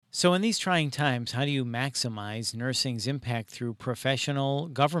So, in these trying times, how do you maximize nursing's impact through professional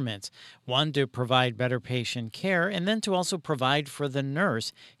governance? One, to provide better patient care, and then to also provide for the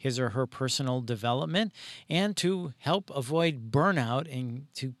nurse his or her personal development, and to help avoid burnout and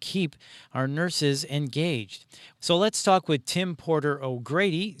to keep our nurses engaged. So, let's talk with Tim Porter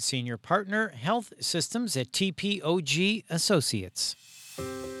O'Grady, Senior Partner, Health Systems at TPOG Associates.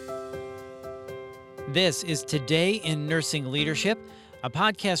 This is Today in Nursing Leadership, a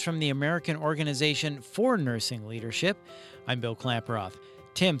podcast from the American Organization for Nursing Leadership. I'm Bill Klaproth.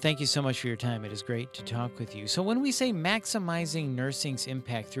 Tim, thank you so much for your time. It is great to talk with you. So when we say maximizing nursing's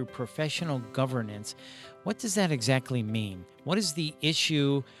impact through professional governance, what does that exactly mean? What is the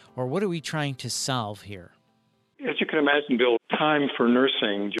issue, or what are we trying to solve here? As you can imagine, Bill, time for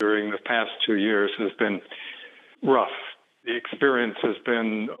nursing during the past 2 years has been rough. The experience has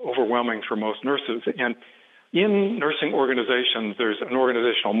been overwhelming for most nurses. And in nursing organizations, there's an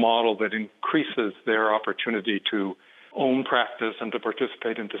organizational model that increases their opportunity to own practice and to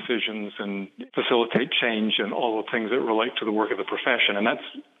participate in decisions and facilitate change and all the things that relate to the work of the profession. And that's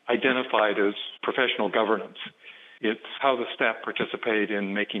identified as professional governance. It's how the staff participate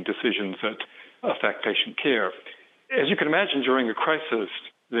in making decisions that affect patient care. As you can imagine, during a crisis,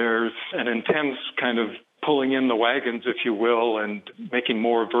 there's an intense kind of pulling in the wagons, if you will, and making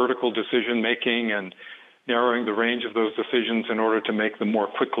more vertical decision-making and narrowing the range of those decisions in order to make them more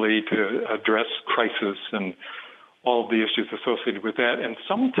quickly to address crisis and all of the issues associated with that. And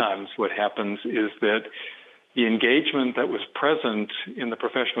sometimes what happens is that the engagement that was present in the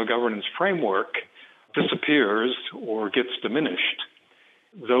professional governance framework disappears or gets diminished.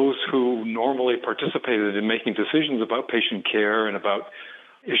 Those who normally participated in making decisions about patient care and about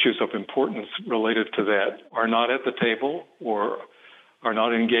issues of importance related to that are not at the table or are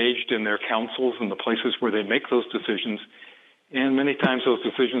not engaged in their councils and the places where they make those decisions. And many times those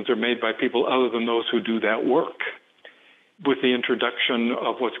decisions are made by people other than those who do that work. With the introduction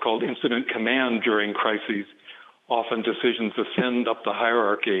of what's called incident command during crises, often decisions ascend up the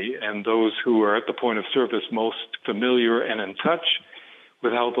hierarchy, and those who are at the point of service most familiar and in touch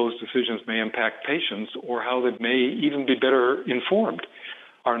with how those decisions may impact patients or how they may even be better informed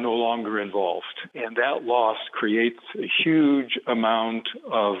are no longer involved. And that loss creates a huge amount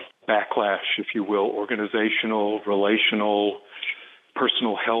of backlash, if you will, organizational, relational,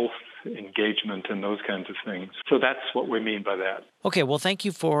 personal health, engagement, and those kinds of things. So that's what we mean by that. Okay, well, thank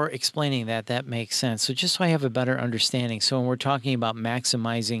you for explaining that. That makes sense. So just so I have a better understanding, so when we're talking about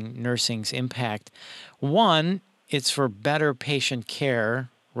maximizing nursing's impact, one, it's for better patient care,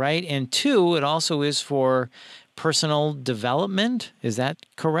 right? And two, it also is for personal development. Is that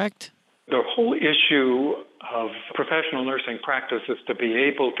correct? The whole issue of professional nursing practice is to be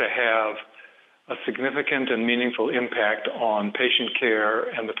able to have a significant and meaningful impact on patient care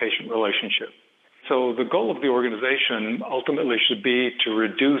and the patient relationship. So the goal of the organization ultimately should be to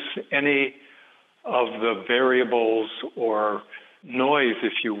reduce any of the variables or noise,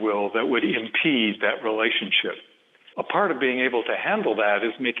 if you will, that would impede that relationship. A part of being able to handle that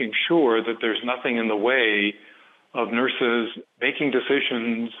is making sure that there's nothing in the way of nurses making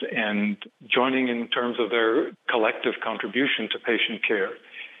decisions and joining in terms of their collective contribution to patient care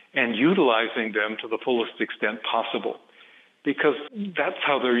and utilizing them to the fullest extent possible, because that's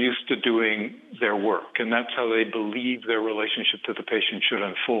how they're used to doing their work, and that's how they believe their relationship to the patient should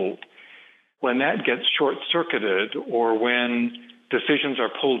unfold. When that gets short-circuited, or when decisions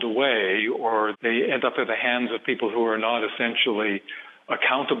are pulled away, or they end up in the hands of people who are not essentially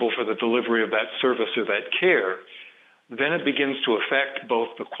accountable for the delivery of that service or that care, then it begins to affect both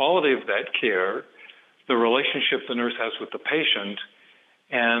the quality of that care, the relationship the nurse has with the patient,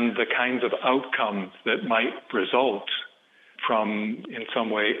 and the kinds of outcomes that might result from, in some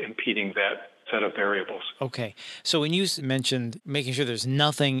way, impeding that set of variables. Okay. So when you mentioned making sure there's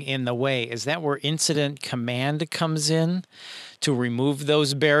nothing in the way, is that where incident command comes in to remove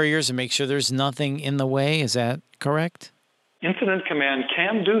those barriers and make sure there's nothing in the way? Is that correct? Incident command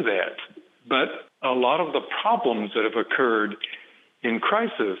can do that, but a lot of the problems that have occurred in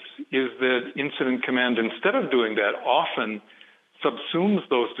crisis is that incident command, instead of doing that, often subsumes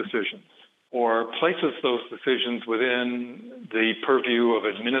those decisions or places those decisions within the purview of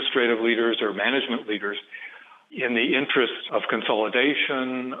administrative leaders or management leaders in the interest of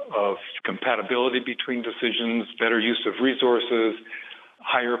consolidation, of compatibility between decisions, better use of resources,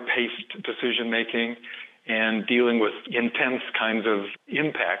 higher paced decision-making, and dealing with intense kinds of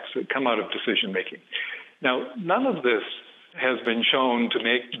impacts that come out of decision-making. Now, none of this has been shown to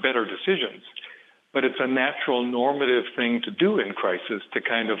make better decisions, but it's a natural normative thing to do in crisis, to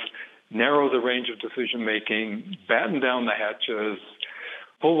kind of narrow the range of decision-making, batten down the hatches,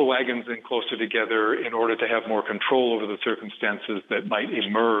 pull the wagons in closer together in order to have more control over the circumstances that might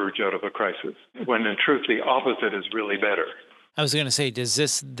emerge out of a crisis, when in truth the opposite is really better. I was going to say, does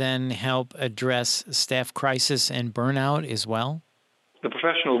this then help address staff crisis and burnout as well? The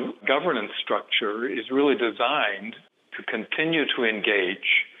professional governance structure is really designed to continue to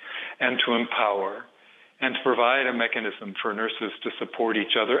engage and to empower and to provide a mechanism for nurses to support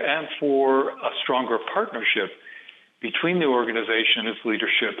each other and for a stronger partnership between the organization, its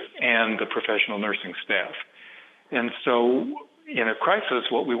leadership, and the professional nursing staff. And so in a crisis,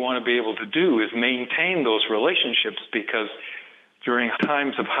 what we want to be able to do is maintain those relationships, because during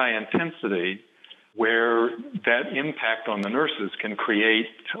times of high intensity, where that impact on the nurses can create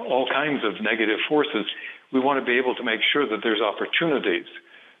all kinds of negative forces, we want to be able to make sure that there's opportunities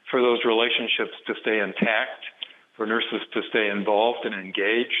for those relationships to stay intact, for nurses to stay involved and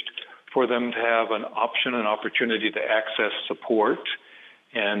engaged, for them to have an option, an opportunity to access support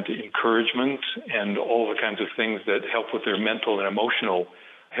and encouragement and all the kinds of things that help with their mental and emotional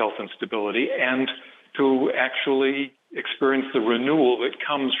health and stability, and to actually experience the renewal that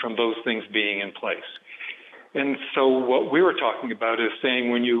comes from those things being in place. And so what we were talking about is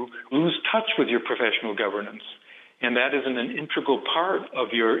saying, when you lose touch with your professional governance, and that isn't an integral part of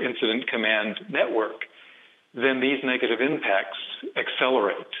your incident command network, then these negative impacts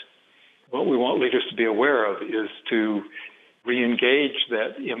accelerate. What we want leaders to be aware of is to re-engage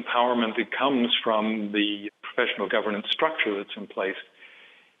that empowerment that comes from the professional governance structure that's in place,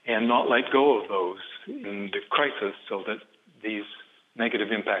 and not let go of those in the crisis, so that these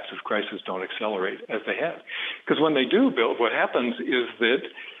negative impacts of crisis don't accelerate as they have. Because when they do build, what happens is that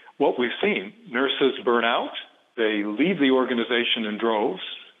what we've seen, nurses burn out, they leave the organization in droves,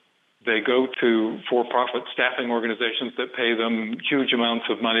 they go to for-profit staffing organizations that pay them huge amounts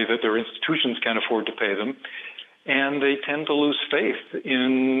of money that their institutions can't afford to pay them, and they tend to lose faith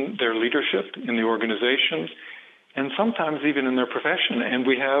in their leadership, in the organization, and sometimes even in their profession. And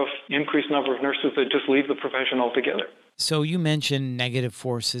we have increased number of nurses that just leave the profession altogether. So you mentioned negative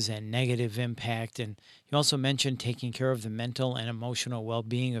forces and negative impact, and you also mentioned taking care of the mental and emotional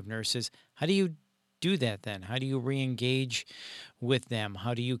well-being of nurses. How do you do that then? How do you re-engage with them?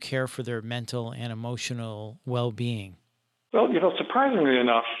 How do you care for their mental and emotional well-being? Well, surprisingly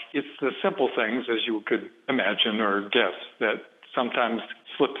enough, it's the simple things, as you could imagine or guess, that sometimes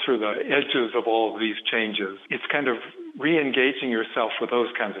slip through the edges of all of these changes. It's kind of re-engaging yourself with those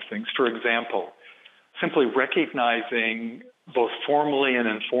kinds of things. For example, simply recognizing both formally and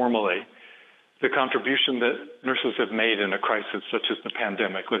informally the contribution that nurses have made in a crisis such as the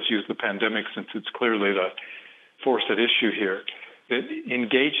pandemic. Let's use the pandemic since it's clearly the force at issue here. That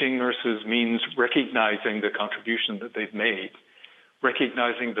engaging nurses means recognizing the contribution that they've made,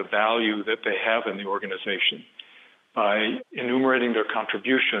 recognizing the value that they have in the organization, by enumerating their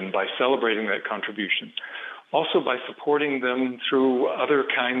contribution, by celebrating that contribution. Also by supporting them through other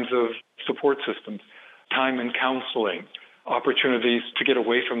kinds of support systems, time in counseling, opportunities to get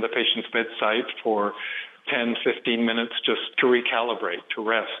away from the patient's bedside for 10, 15 minutes just to recalibrate, to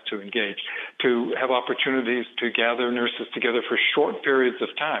rest, to engage, to have opportunities to gather nurses together for short periods of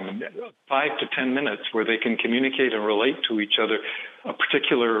time, 5 to 10 minutes, where they can communicate and relate to each other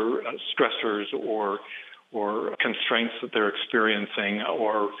particular stressors or constraints that they're experiencing,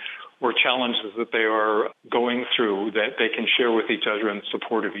 or challenges that they are going through that they can share with each other in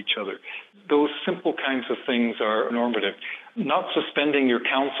support of each other. Those simple kinds of things are normative. Not suspending your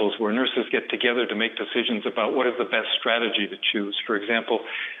councils where nurses get together to make decisions about what is the best strategy to choose. For example,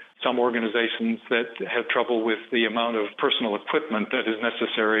 some organizations that have trouble with the amount of personal equipment that is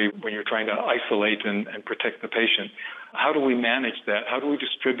necessary when you're trying to isolate and protect the patient. How do we manage that? How do we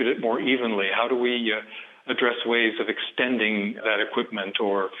distribute it more evenly? How do we address ways of extending that equipment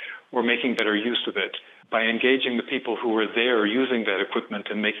or making better use of it by engaging the people who are there using that equipment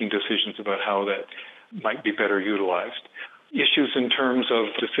and making decisions about how that might be better utilized. Issues in terms of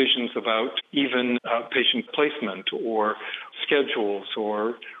decisions about even patient placement or schedules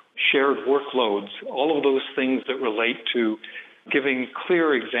or shared workloads, all of those things that relate to giving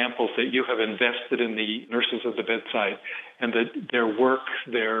clear examples that you have invested in the nurses at the bedside, and that their work,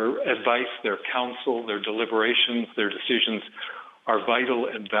 their advice, their counsel, their deliberations, their decisions are vital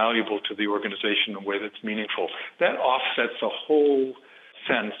and valuable to the organization in a way that's meaningful. That offsets a whole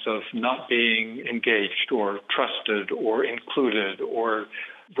sense of not being engaged or trusted or included or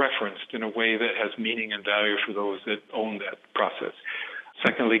referenced in a way that has meaning and value for those that own that process.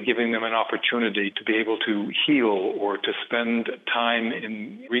 Secondly, giving them an opportunity to be able to heal or to spend time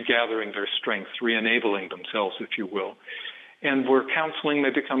in regathering their strength, re-enabling themselves, if you will. And where counseling may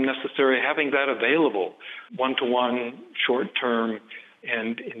become necessary, having that available, one-to-one, short-term,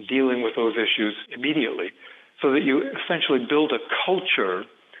 and in dealing with those issues immediately, so that you essentially build a culture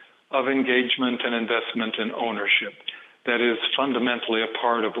of engagement and investment and ownership that is fundamentally a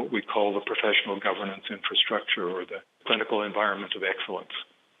part of what we call the professional governance infrastructure or the clinical environment of excellence.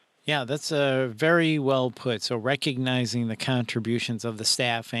 Yeah, that's very well put. So recognizing the contributions of the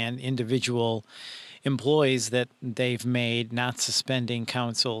staff and individual employees that they've made, not suspending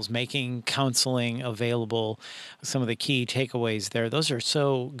counsels, making counseling available, some of the key takeaways there. Those are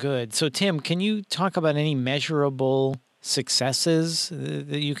so good. So, Tim, can you talk about any measurable successes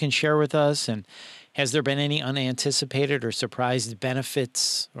that you can share with us? And has there been any unanticipated or surprised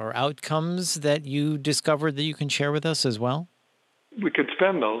benefits or outcomes that you discovered that you can share with us as well? We could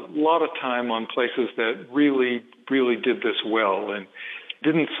spend a lot of time on places that really did this well and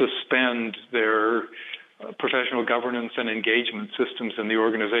didn't suspend their professional governance and engagement systems in the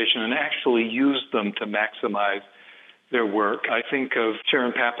organization and actually used them to maximize their work. I think of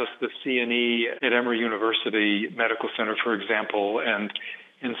Sharon Pappas, the CNE at Emory University Medical Center, for example, and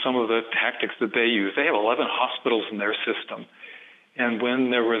in some of the tactics that they use. They have 11 hospitals in their system. And when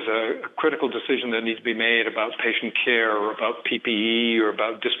there was a critical decision that needed to be made about patient care or about PPE or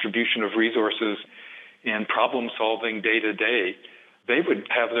about distribution of resources and problem solving day to day, they would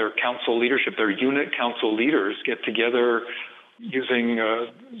have their council leadership, their unit council leaders get together using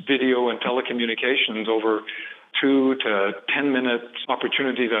video and telecommunications over 2 to 10 minute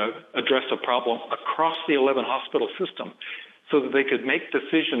opportunity to address a problem across the 11 hospital system so that they could make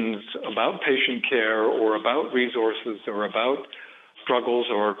decisions about patient care or about resources or about struggles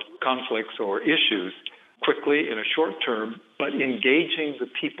or conflicts or issues quickly in a short term, but engaging the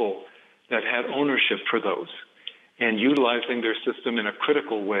people that had ownership for those and utilizing their system in a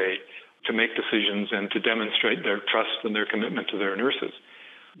critical way to make decisions and to demonstrate their trust and their commitment to their nurses.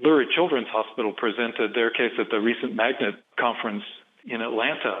 Lurie Children's Hospital presented their case at the recent Magnet conference in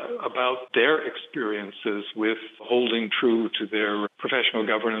Atlanta about their experiences with holding true to their professional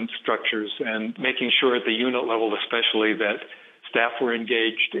governance structures and making sure at the unit level especially that staff were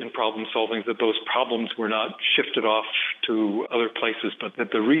engaged in problem solving, that those problems were not shifted off to other places, but that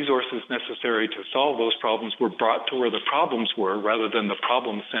the resources necessary to solve those problems were brought to where the problems were rather than the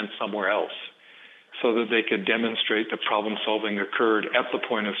problems sent somewhere else, so that they could demonstrate that problem solving occurred at the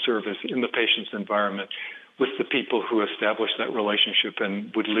point of service in the patient's environment with the people who established that relationship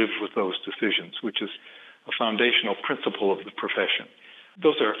and would live with those decisions, which is a foundational principle of the profession.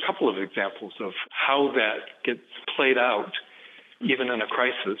 Those are a couple of examples of how that gets played out. Even in a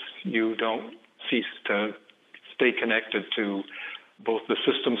crisis, you don't cease to stay connected to both the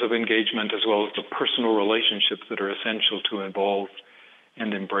systems of engagement as well as the personal relationships that are essential to involve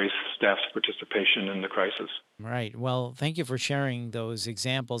and embrace staff's participation in the crisis. Right. Well, thank you for sharing those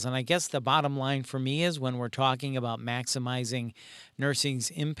examples. And I guess the bottom line for me is when we're talking about maximizing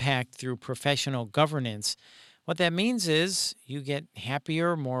nursing's impact through professional governance, what that means is you get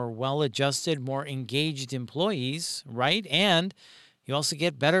happier, more well-adjusted, more engaged employees, right? And you also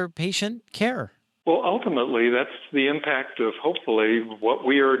get better patient care. Well, ultimately, that's the impact of hopefully what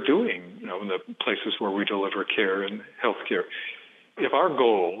we are doing, in the places where we deliver care and healthcare. If our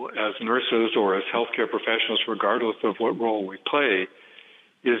goal as nurses or as healthcare professionals, regardless of what role we play,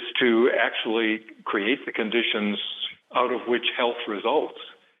 is to actually create the conditions out of which health results,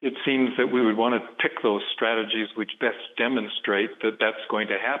 it seems that we would want to pick those strategies which best demonstrate that that's going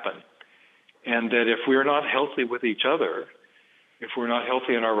to happen. And that if we're not healthy with each other, if we're not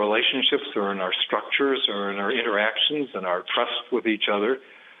healthy in our relationships or in our structures or in our interactions and our trust with each other,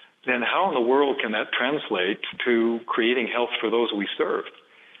 then how in the world can that translate to creating health for those we serve?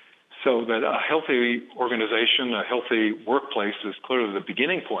 So that a healthy organization, a healthy workplace is clearly the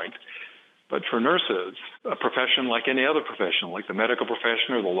beginning point. But for nurses, a profession like any other profession, like the medical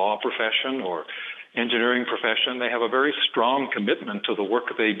profession or the law profession or engineering profession, they have a very strong commitment to the work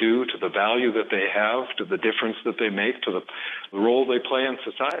that they do, to the value that they have, to the difference that they make, to the role they play in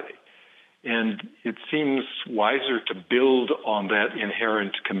society. And it seems wiser to build on that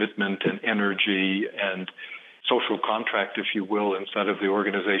inherent commitment and energy and social contract, if you will, inside of the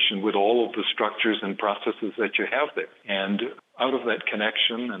organization with all of the structures and processes that you have there. And out of that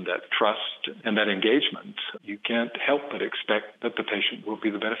connection and that trust and that engagement, you can't help but expect that the patient will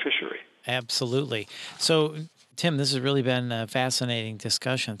be the beneficiary. Absolutely. So, Tim, this has really been a fascinating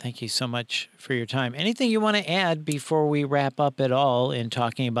discussion. Thank you so much for your time. Anything you want to add before we wrap up at all in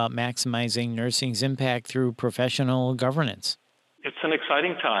talking about maximizing nursing's impact through professional governance? It's an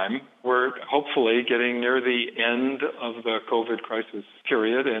exciting time. We're hopefully getting near the end of the COVID crisis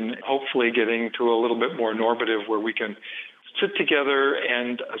period and hopefully getting to a little bit more normative where we can sit together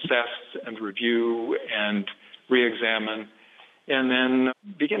and assess and review and re-examine and then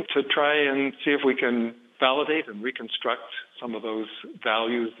begin to try and see if we can validate and reconstruct some of those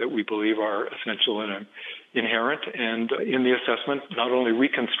values that we believe are essential and inherent. And in the assessment, not only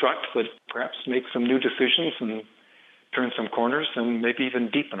reconstruct, but perhaps make some new decisions and turn some corners and maybe even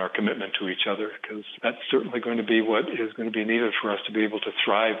deepen our commitment to each other, because that's certainly going to be what is going to be needed for us to be able to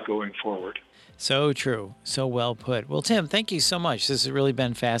thrive going forward. So true. So well put. Well, Tim, thank you so much. This has really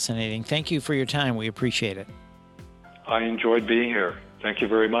been fascinating. Thank you for your time. We appreciate it. I enjoyed being here. Thank you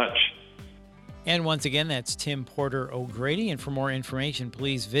very much. And once again, that's Tim Porter O'Grady. And for more information,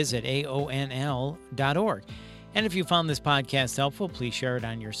 please visit aonl.org. And if you found this podcast helpful, please share it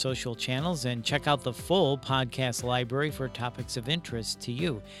on your social channels and check out the full podcast library for topics of interest to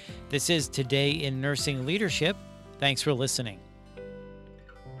you. This is Today in Nursing Leadership. Thanks for listening.